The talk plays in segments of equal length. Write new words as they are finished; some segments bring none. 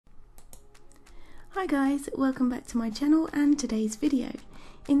Hi guys, welcome back to my channel and today's video.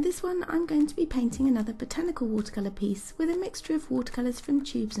 In this one I'm going to be painting another botanical watercolour piece with a mixture of watercolours from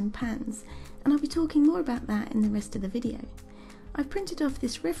tubes and pans, and I'll be talking more about that in the rest of the video. I've printed off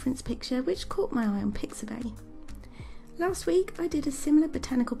this reference picture which caught my eye on Pixabay. Last week I did a similar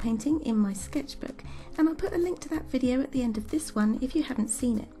botanical painting in my sketchbook, and I'll put a link to that video at the end of this one if you haven't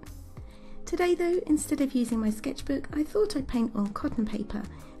seen it. Today though, instead of using my sketchbook, I thought I'd paint on cotton paper,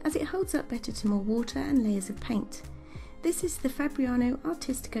 as it holds up better to more water and layers of paint. This is the Fabriano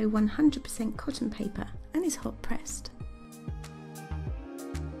Artistico 100% cotton paper and is hot pressed.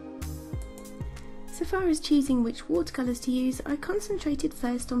 So far as choosing which watercolours to use, I concentrated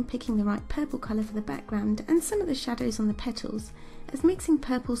first on picking the right purple colour for the background and some of the shadows on the petals, as mixing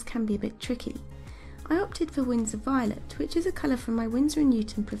purples can be a bit tricky. I opted for Winsor Violet, which is a colour from my Winsor and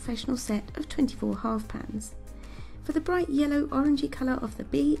Newton professional set of 24 half pans. For the bright yellow orangey colour of the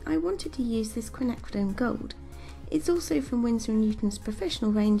bee, I wanted to use this Quin.gold. It's also from Winsor and Newton's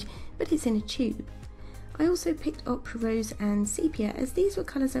professional range, but it's in a tube. I also picked Opera Rose and Sepia, as these were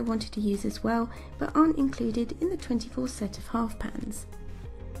colours I wanted to use as well, but aren't included in the 24 set of half pans.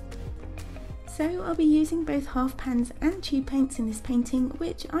 So I'll be using both half pans and tube paints in this painting,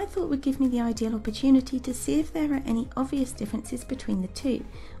 which I thought would give me the ideal opportunity to see if there are any obvious differences between the two,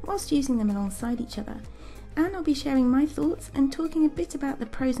 whilst using them alongside each other. And I'll be sharing my thoughts and talking a bit about the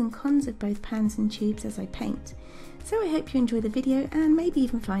pros and cons of both pans and tubes as I paint. So I hope you enjoy the video and maybe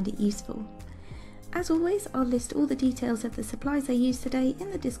even find it useful. As always, I'll list all the details of the supplies I used today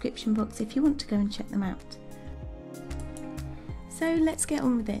in the description box if you want to go and check them out. So let's get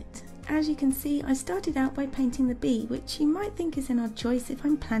on with it. As you can see, I started out by painting the bee, which you might think is an odd choice if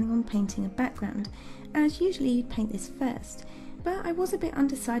I'm planning on painting a background, as usually you'd paint this first. But I was a bit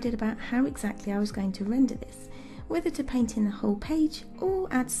undecided about how exactly I was going to render this, whether to paint in the whole page or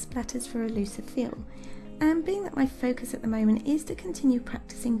add splatters for a looser feel. And being that my focus at the moment is to continue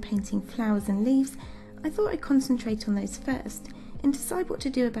practicing painting flowers and leaves, I thought I'd concentrate on those first and decide what to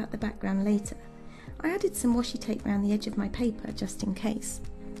do about the background later. I added some washi tape around the edge of my paper just in case.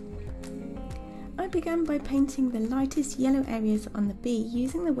 I began by painting the lightest yellow areas on the bee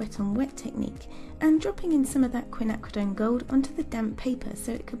using the wet on wet technique and dropping in some of that Quin.gold onto the damp paper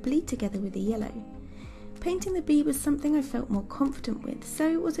so it could bleed together with the yellow. Painting the bee was something I felt more confident with, so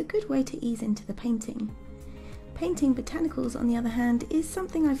it was a good way to ease into the painting. Painting botanicals, on the other hand, is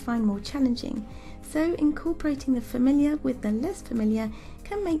something I find more challenging, so incorporating the familiar with the less familiar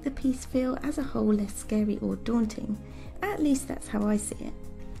can make the piece feel as a whole less scary or daunting. At least that's how I see it.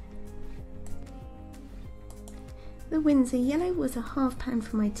 The Winsor Yellow was a half pan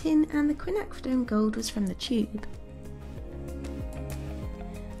from my tin and the Quin.gold was from the tube.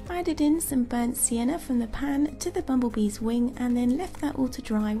 I added in some burnt sienna from the pan to the bumblebee's wing and then left that all to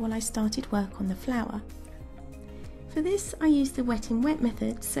dry while I started work on the flower. For this I used the wet in wet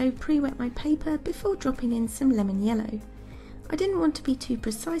method, so pre-wet my paper before dropping in some lemon yellow. I didn't want to be too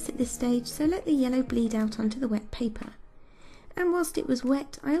precise at this stage, so let the yellow bleed out onto the wet paper. And whilst it was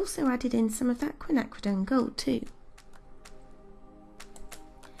wet, I also added in some of that Quin.gold too.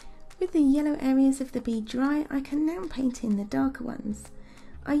 With the yellow areas of the bee dry, I can now paint in the darker ones.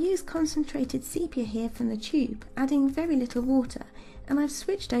 I use concentrated sepia here from the tube, adding very little water, and I've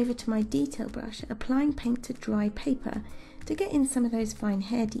switched over to my detail brush, applying paint to dry paper to get in some of those fine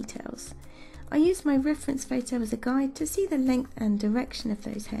hair details. I used my reference photo as a guide to see the length and direction of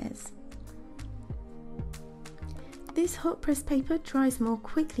those hairs. This hot pressed paper dries more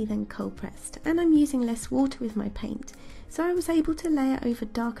quickly than cold pressed, and I'm using less water with my paint, so I was able to layer over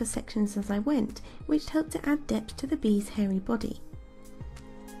darker sections as I went, which helped to add depth to the bee's hairy body.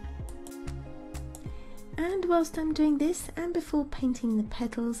 And whilst I'm doing this, and before painting the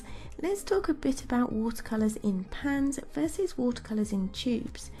petals, let's talk a bit about watercolours in pans versus watercolours in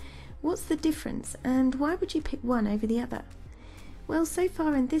tubes. What's the difference, and why would you pick one over the other? Well, so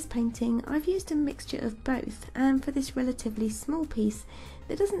far in this painting I've used a mixture of both, and for this relatively small piece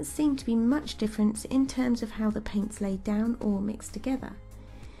there doesn't seem to be much difference in terms of how the paint's laid down or mixed together.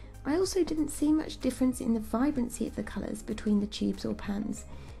 I also didn't see much difference in the vibrancy of the colours between the tubes or pans,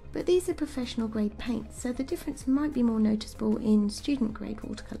 but these are professional grade paints, so the difference might be more noticeable in student grade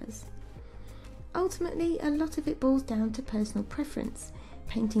watercolours. Ultimately, a lot of it boils down to personal preference,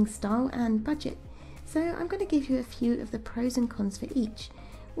 painting style and budget. So I'm going to give you a few of the pros and cons for each,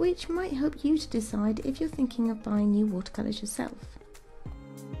 which might help you to decide if you're thinking of buying new watercolours yourself.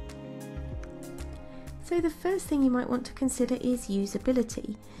 So the first thing you might want to consider is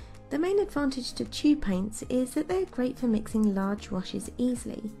usability. The main advantage to tube paints is that they're great for mixing large washes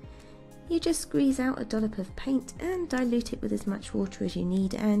easily. You just squeeze out a dollop of paint and dilute it with as much water as you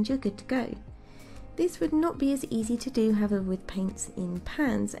need and you're good to go. This would not be as easy to do, however, with paints in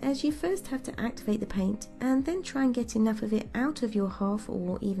pans, as you first have to activate the paint and then try and get enough of it out of your half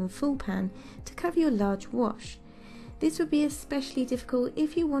or even full pan to cover your large wash. This would be especially difficult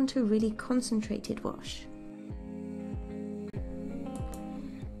if you want a really concentrated wash.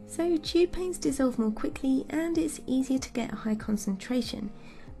 So tube paints dissolve more quickly and it's easier to get a high concentration,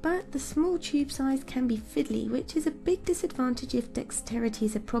 but the small tube size can be fiddly, which is a big disadvantage if dexterity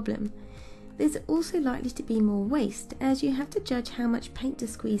is a problem. There's also likely to be more waste, as you have to judge how much paint to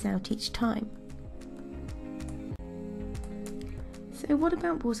squeeze out each time. So what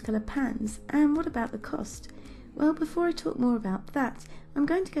about watercolour pans, and what about the cost? Well, before I talk more about that, I'm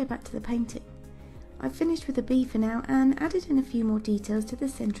going to go back to the painting. I've finished with the bee for now and added in a few more details to the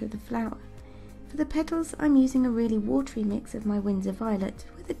centre of the flower. For the petals, I'm using a really watery mix of my Winsor violet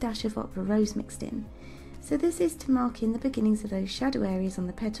with a dash of opera rose mixed in. So this is to mark in the beginnings of those shadow areas on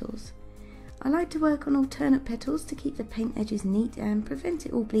the petals. I like to work on alternate petals to keep the paint edges neat and prevent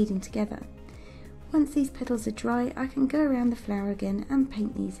it all bleeding together. Once these petals are dry, I can go around the flower again and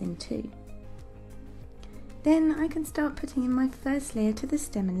paint these in too. Then I can start putting in my first layer to the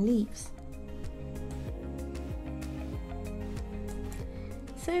stem and leaves.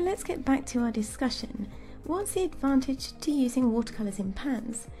 So let's get back to our discussion. What's the advantage to using watercolours in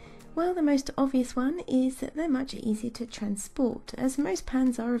pans? Well, the most obvious one is that they're much easier to transport, as most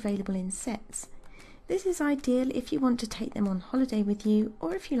pans are available in sets. This is ideal if you want to take them on holiday with you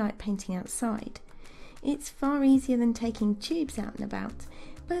or if you like painting outside. It's far easier than taking tubes out and about,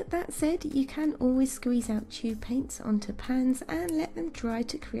 but that said, you can always squeeze out tube paints onto pans and let them dry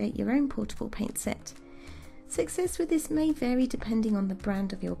to create your own portable paint set. Success with this may vary depending on the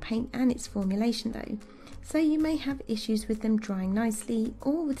brand of your paint and its formulation though, so you may have issues with them drying nicely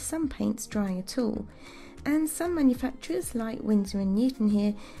or with some paints drying at all, and some manufacturers like Winsor and Newton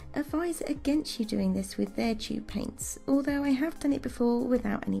here advise against you doing this with their tube paints, although I have done it before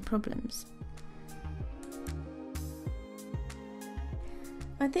without any problems.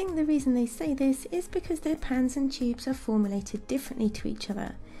 I think the reason they say this is because their pans and tubes are formulated differently to each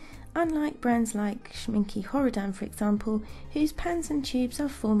other. Unlike brands like Schminky Horodam, for example, whose pans and tubes are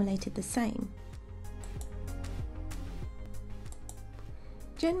formulated the same.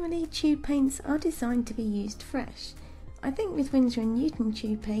 Generally, tube paints are designed to be used fresh. I think with Winsor and Newton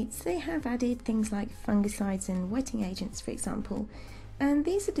tube paints, they have added things like fungicides and wetting agents, for example, and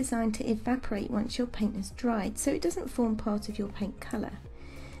these are designed to evaporate once your paint has dried, so it doesn't form part of your paint colour.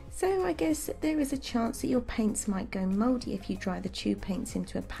 So I guess there is a chance that your paints might go mouldy if you dry the tube paints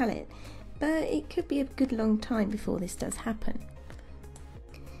into a palette, but it could be a good long time before this does happen.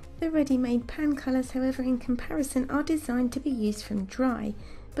 The ready-made pan colours, however, in comparison are designed to be used from dry,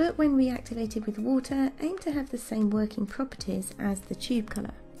 but when reactivated with water aim to have the same working properties as the tube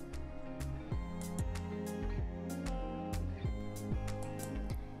colour.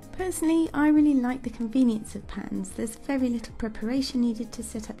 Personally, I really like the convenience of pans. There's very little preparation needed to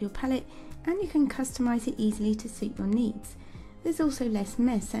set up your palette and you can customise it easily to suit your needs. There's also less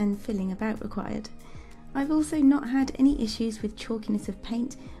mess and filling about required. I've also not had any issues with chalkiness of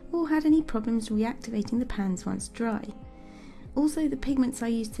paint or had any problems reactivating the pans once dry. Also, the pigments I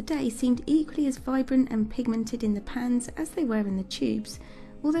used today seemed equally as vibrant and pigmented in the pans as they were in the tubes,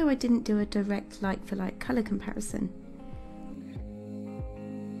 although I didn't do a direct like-for-like colour comparison.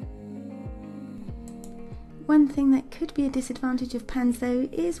 One thing that could be a disadvantage of pans though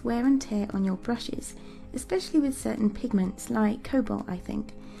is wear and tear on your brushes, especially with certain pigments like cobalt, I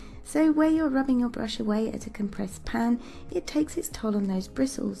think. So where you're rubbing your brush away at a compressed pan, it takes its toll on those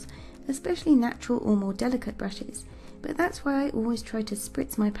bristles, especially natural or more delicate brushes. But that's why I always try to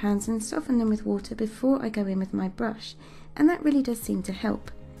spritz my pans and soften them with water before I go in with my brush, and that really does seem to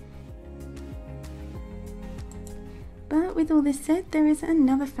help. But with all this said, there is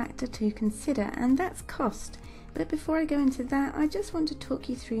another factor to consider, and that's cost. But before I go into that, I just want to talk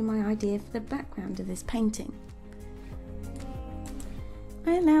you through my idea for the background of this painting.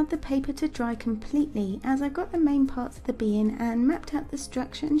 I allowed the paper to dry completely as I got the main parts of the bee in and mapped out the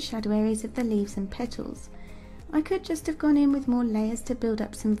structure and shadow areas of the leaves and petals. I could just have gone in with more layers to build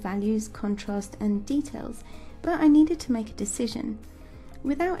up some values, contrast and details, but I needed to make a decision.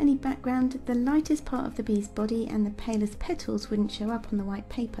 Without any background, the lightest part of the bee's body and the palest petals wouldn't show up on the white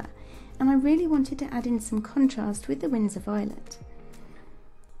paper, and I really wanted to add in some contrast with the Winsor violet.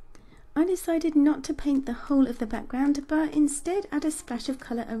 I decided not to paint the whole of the background, but instead add a splash of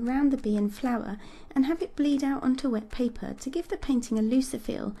colour around the bee and flower and have it bleed out onto wet paper to give the painting a looser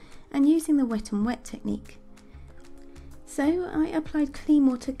feel, and using the wet and wet technique. So I applied clean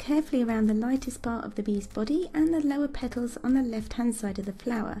water carefully around the lightest part of the bee's body and the lower petals on the left hand side of the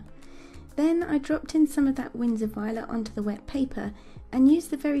flower. Then I dropped in some of that Winsor violet onto the wet paper and used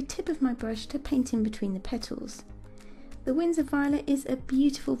the very tip of my brush to paint in between the petals. The Winsor violet is a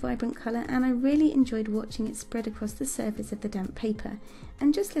beautiful vibrant colour, and I really enjoyed watching it spread across the surface of the damp paper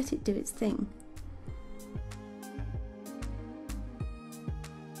and just let it do its thing.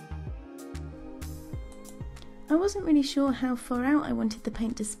 I wasn't really sure how far out I wanted the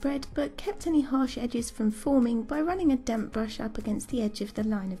paint to spread, but kept any harsh edges from forming by running a damp brush up against the edge of the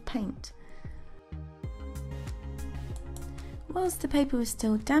line of paint. Whilst the paper was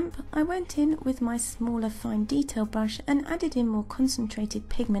still damp, I went in with my smaller fine detail brush and added in more concentrated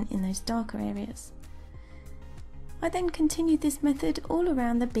pigment in those darker areas. I then continued this method all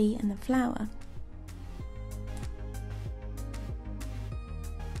around the bee and the flower.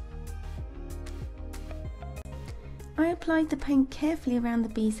 I applied the paint carefully around the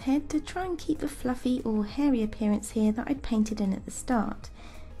bee's head to try and keep the fluffy or hairy appearance here that I'd painted in at the start,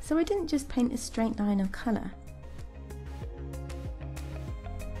 so I didn't just paint a straight line of colour.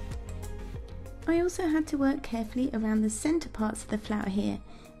 I also had to work carefully around the centre parts of the flower here,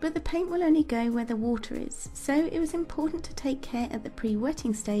 but the paint will only go where the water is, so it was important to take care at the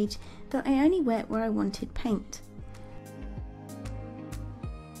pre-wetting stage that I only wet where I wanted paint.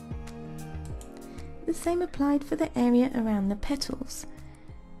 The same applied for the area around the petals.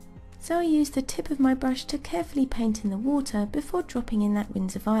 So I used the tip of my brush to carefully paint in the water before dropping in that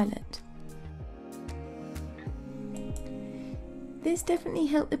Winsor violet. This definitely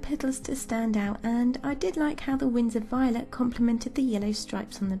helped the petals to stand out, and I did like how the Winsor violet complemented the yellow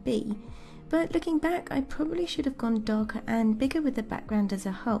stripes on the bee, but looking back I probably should have gone darker and bigger with the background as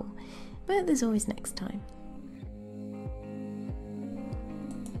a whole, but there's always next time.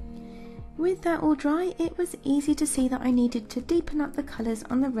 With that all dry, it was easy to see that I needed to deepen up the colours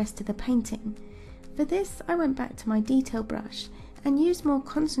on the rest of the painting. For this I went back to my detail brush and used more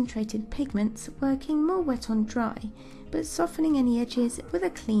concentrated pigments, working more wet on dry, but softening any edges with a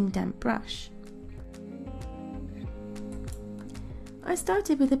clean damp brush. I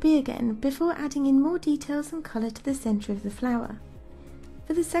started with the bee again before adding in more details and colour to the centre of the flower.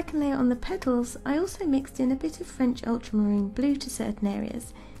 For the second layer on the petals, I also mixed in a bit of French ultramarine blue to certain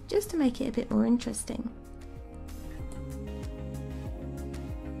areas, just to make it a bit more interesting.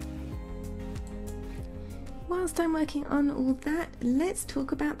 Whilst I'm working on all that, let's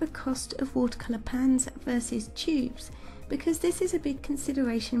talk about the cost of watercolour pans versus tubes, because this is a big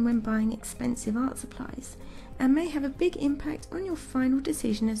consideration when buying expensive art supplies, and may have a big impact on your final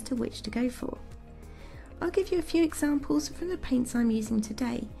decision as to which to go for. I'll give you a few examples from the paints I'm using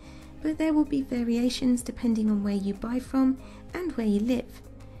today, but there will be variations depending on where you buy from and where you live.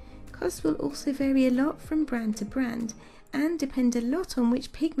 Costs will also vary a lot from brand to brand, and depend a lot on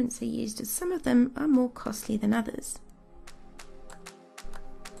which pigments are used, as some of them are more costly than others.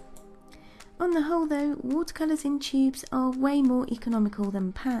 On the whole though, watercolours in tubes are way more economical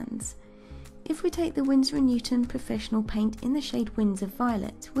than pans. If we take the Winsor and Newton professional paint in the shade Winsor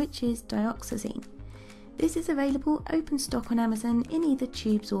Violet, which is dioxazine, this is available open stock on Amazon in either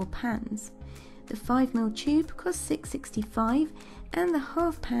tubes or pans. The 5mm tube costs $6.65 and the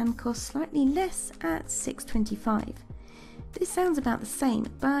half pan costs slightly less at $6.25. This sounds about the same,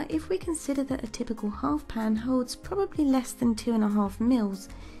 but if we consider that a typical half pan holds probably less than 2.5 mils,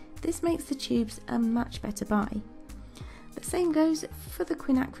 this makes the tubes a much better buy. The same goes for the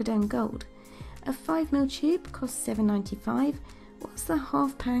Quin.gold. A 5mm tube costs $7.95, whilst the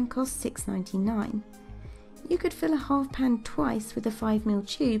half pan costs $6.99. You could fill a half pan twice with a 5mm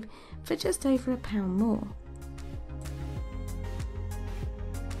tube for just over £1 more.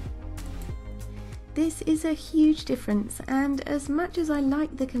 This is a huge difference, and as much as I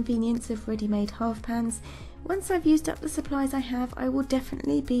like the convenience of ready-made half pans, once I've used up the supplies I have, I will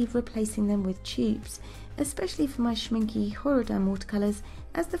definitely be replacing them with tubes, especially for my schminky Horodam watercolours,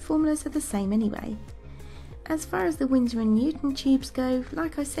 as the formulas are the same anyway. As far as the Winsor and Newton tubes go,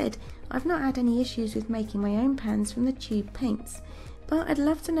 like I said, I've not had any issues with making my own pans from the tube paints, but I'd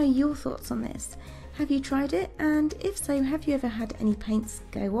love to know your thoughts on this. Have you tried it, and if so, have you ever had any paints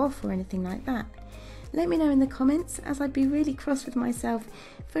go off or anything like that? Let me know in the comments, as I'd be really cross with myself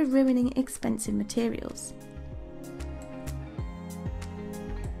for ruining expensive materials.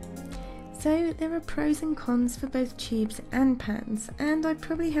 So there are pros and cons for both tubes and pans, and I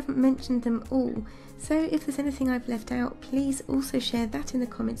probably haven't mentioned them all, so if there's anything I've left out, please also share that in the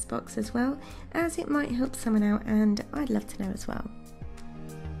comments box as well, as it might help someone out and I'd love to know as well.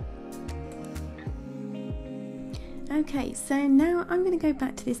 Okay, so now I'm going to go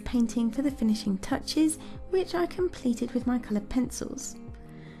back to this painting for the finishing touches, which I completed with my coloured pencils.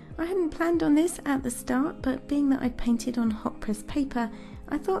 I hadn't planned on this at the start, but being that I'd painted on hot press paper,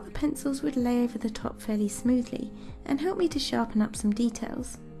 I thought the pencils would lay over the top fairly smoothly and help me to sharpen up some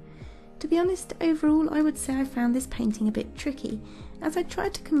details. To be honest, overall I would say I found this painting a bit tricky, as I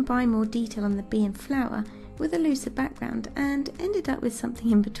tried to combine more detail on the bee and flower with a looser background and ended up with something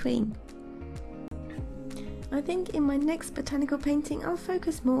in between. I think in my next botanical painting I'll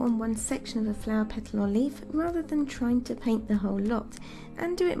focus more on one section of a flower petal or leaf rather than trying to paint the whole lot,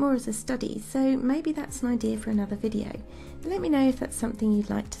 and do it more as a study, so maybe that's an idea for another video. Let me know if that's something you'd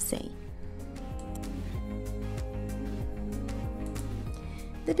like to see.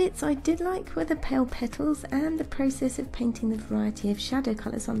 The bits I did like were the pale petals and the process of painting the variety of shadow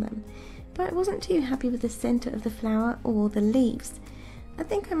colours on them, but I wasn't too happy with the centre of the flower or the leaves. I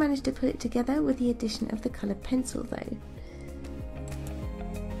think I managed to put it together with the addition of the coloured pencil though.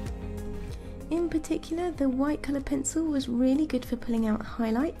 In particular, the white colour pencil was really good for pulling out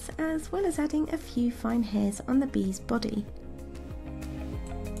highlights as well as adding a few fine hairs on the bee's body.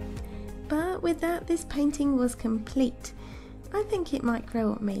 But with that, this painting was complete. I think it might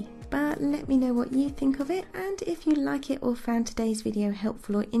grow on me, but let me know what you think of it, and if you like it or found today's video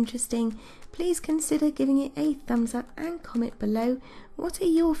helpful or interesting, please consider giving it a thumbs up and comment below what are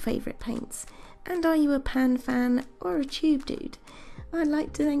your favourite paints, and are you a pan fan or a tube dude? I'd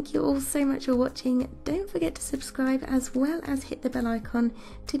like to thank you all so much for watching. Don't forget to subscribe as well as hit the bell icon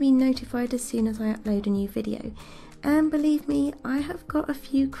to be notified as soon as I upload a new video. And believe me, I have got a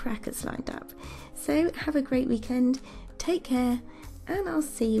few crackers lined up. So have a great weekend, take care, and I'll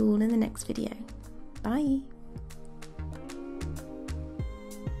see you all in the next video. Bye!